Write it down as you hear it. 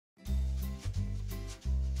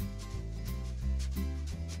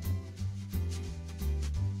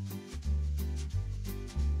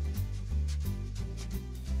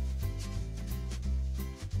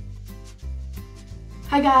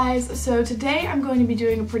Hi guys, so today I'm going to be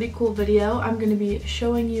doing a pretty cool video. I'm going to be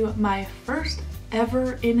showing you my first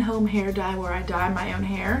ever in-home hair dye where I dye my own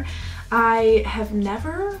hair. I have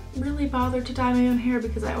never really bothered to dye my own hair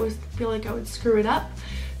because I always feel like I would screw it up.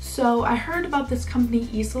 So I heard about this company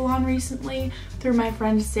eSalon recently through my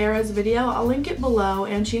friend Sarah's video. I'll link it below,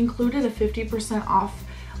 and she included a 50% off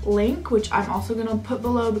link, which I'm also going to put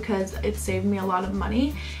below because it saved me a lot of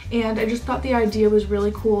money, and I just thought the idea was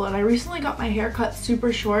really cool. And I recently got my hair cut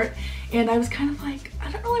super short, and I was kind of like, I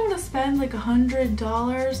don't really want to spend like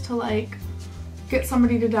 $100 to like get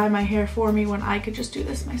somebody to dye my hair for me when I could just do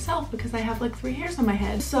this myself because I have like 3 hairs on my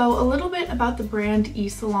head. So a little bit about the brand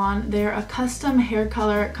eSalon. They're a custom hair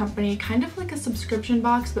color company, kind of like a subscription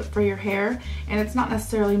box but for your hair, and it's not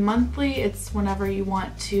necessarily monthly, it's whenever you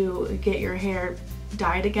want to get your hair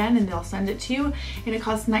dyed again and they'll send it to you, and it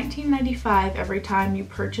costs $19.95 every time you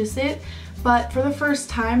purchase it. But for the first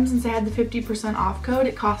time, since I had the 50% off code,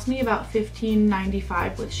 it cost me about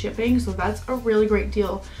 $15.95 with shipping, so that's a really great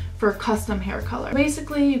deal for custom hair color.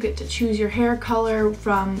 Basically, you get to choose your hair color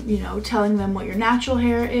from, you know, telling them what your natural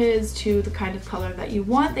hair is to the kind of color that you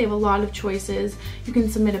want. They have a lot of choices. You can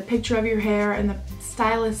submit a picture of your hair, and the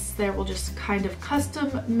stylists there will just kind of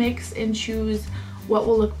custom mix and choose what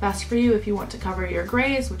will look best for you. If you want to cover your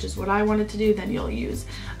grays, which is what I wanted to do, then you'll use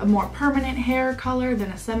a more permanent hair color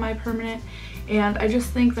than a semi-permanent. And I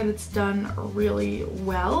just think that it's done really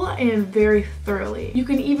well and very thoroughly. You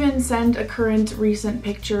can even send a current recent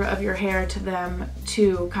picture of your hair to them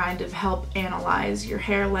to kind of help analyze your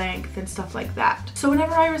hair length and stuff like that. So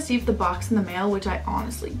whenever I received the box in the mail, which I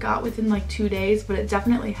honestly got within like 2 days, but it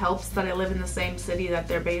definitely helps that I live in the same city that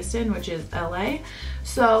they're based in, which is LA.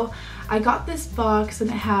 So I got this box and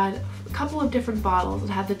it had a couple of different bottles. It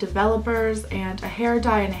had the developers and a hair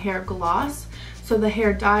dye and a hair gloss. So the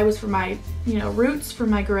hair dye was for my, roots, for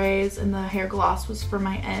my grays, and the hair gloss was for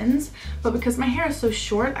my ends. But because my hair is so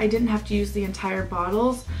short, I didn't have to use the entire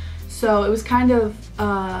bottles. So it was kind of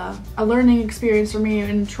a learning experience for me,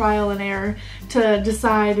 and trial and error to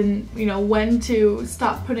decide and when to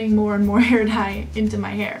stop putting more and more hair dye into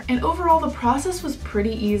my hair. And overall the process was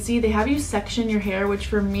pretty easy. They have you section your hair, which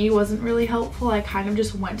for me wasn't really helpful. I kind of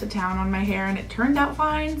just went to town on my hair and it turned out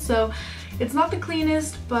fine. So it's not the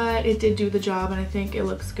cleanest, but it did do the job, and I think it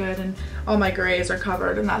looks good, and all my grays are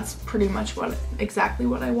covered, and that's pretty much exactly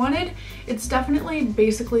what I wanted. It's definitely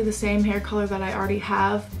basically the same hair color that I already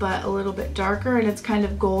have, but a little bit darker, and it's kind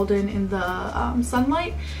of golden in the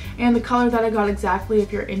sunlight. And the color that I got exactly,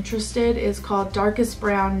 if you're interested, is called Darkest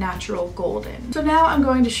Brown Natural Golden. So now I'm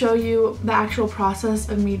going to show you the actual process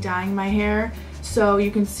of me dyeing my hair so you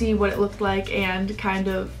can see what it looked like and kind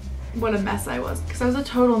of what a mess I was, because I was a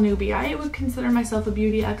total newbie. I would consider myself a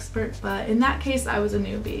beauty expert, but in that case I was a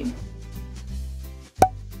newbie.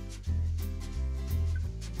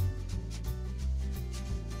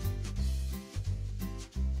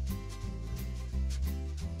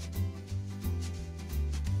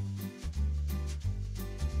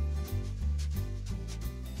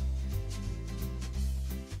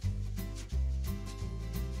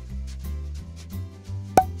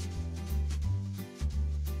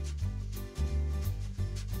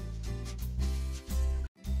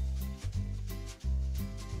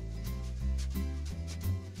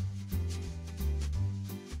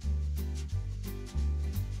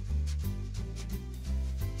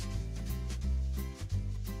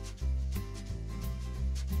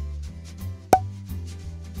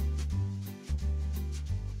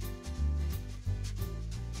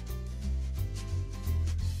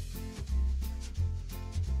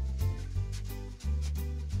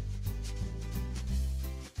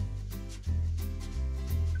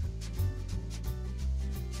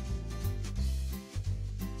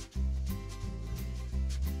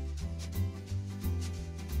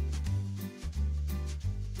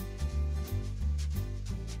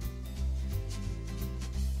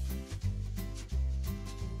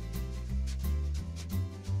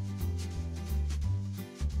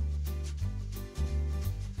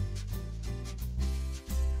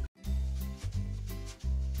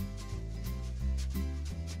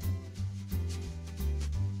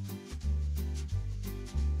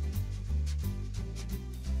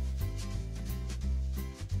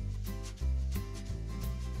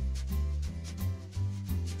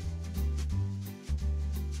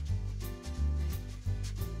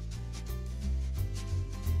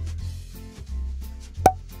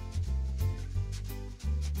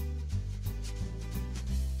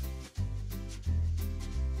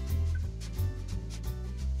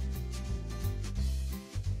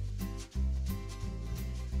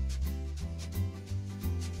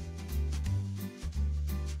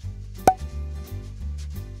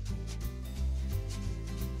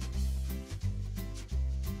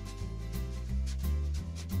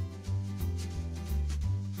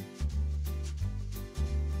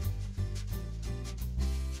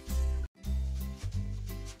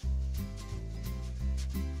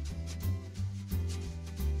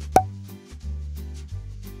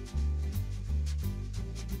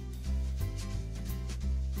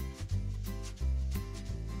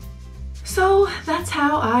 So that's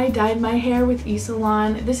how I dyed my hair with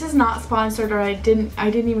eSalon. This is not sponsored, or I didn't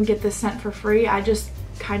even get this sent for free. I just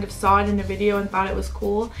kind of saw it in a video and thought it was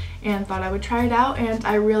cool and thought I would try it out, and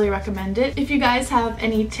I really recommend it. If you guys have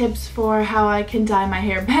any tips for how I can dye my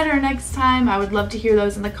hair better next time, I would love to hear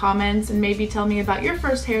those in the comments, and maybe tell me about your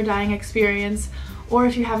first hair dyeing experience. Or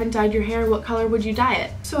if you haven't dyed your hair, what color would you dye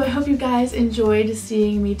it? So I hope you guys enjoyed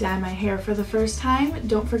seeing me dye my hair for the first time.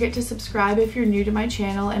 Don't forget to subscribe if you're new to my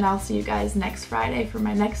channel, and I'll see you guys next Friday for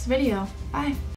my next video. Bye!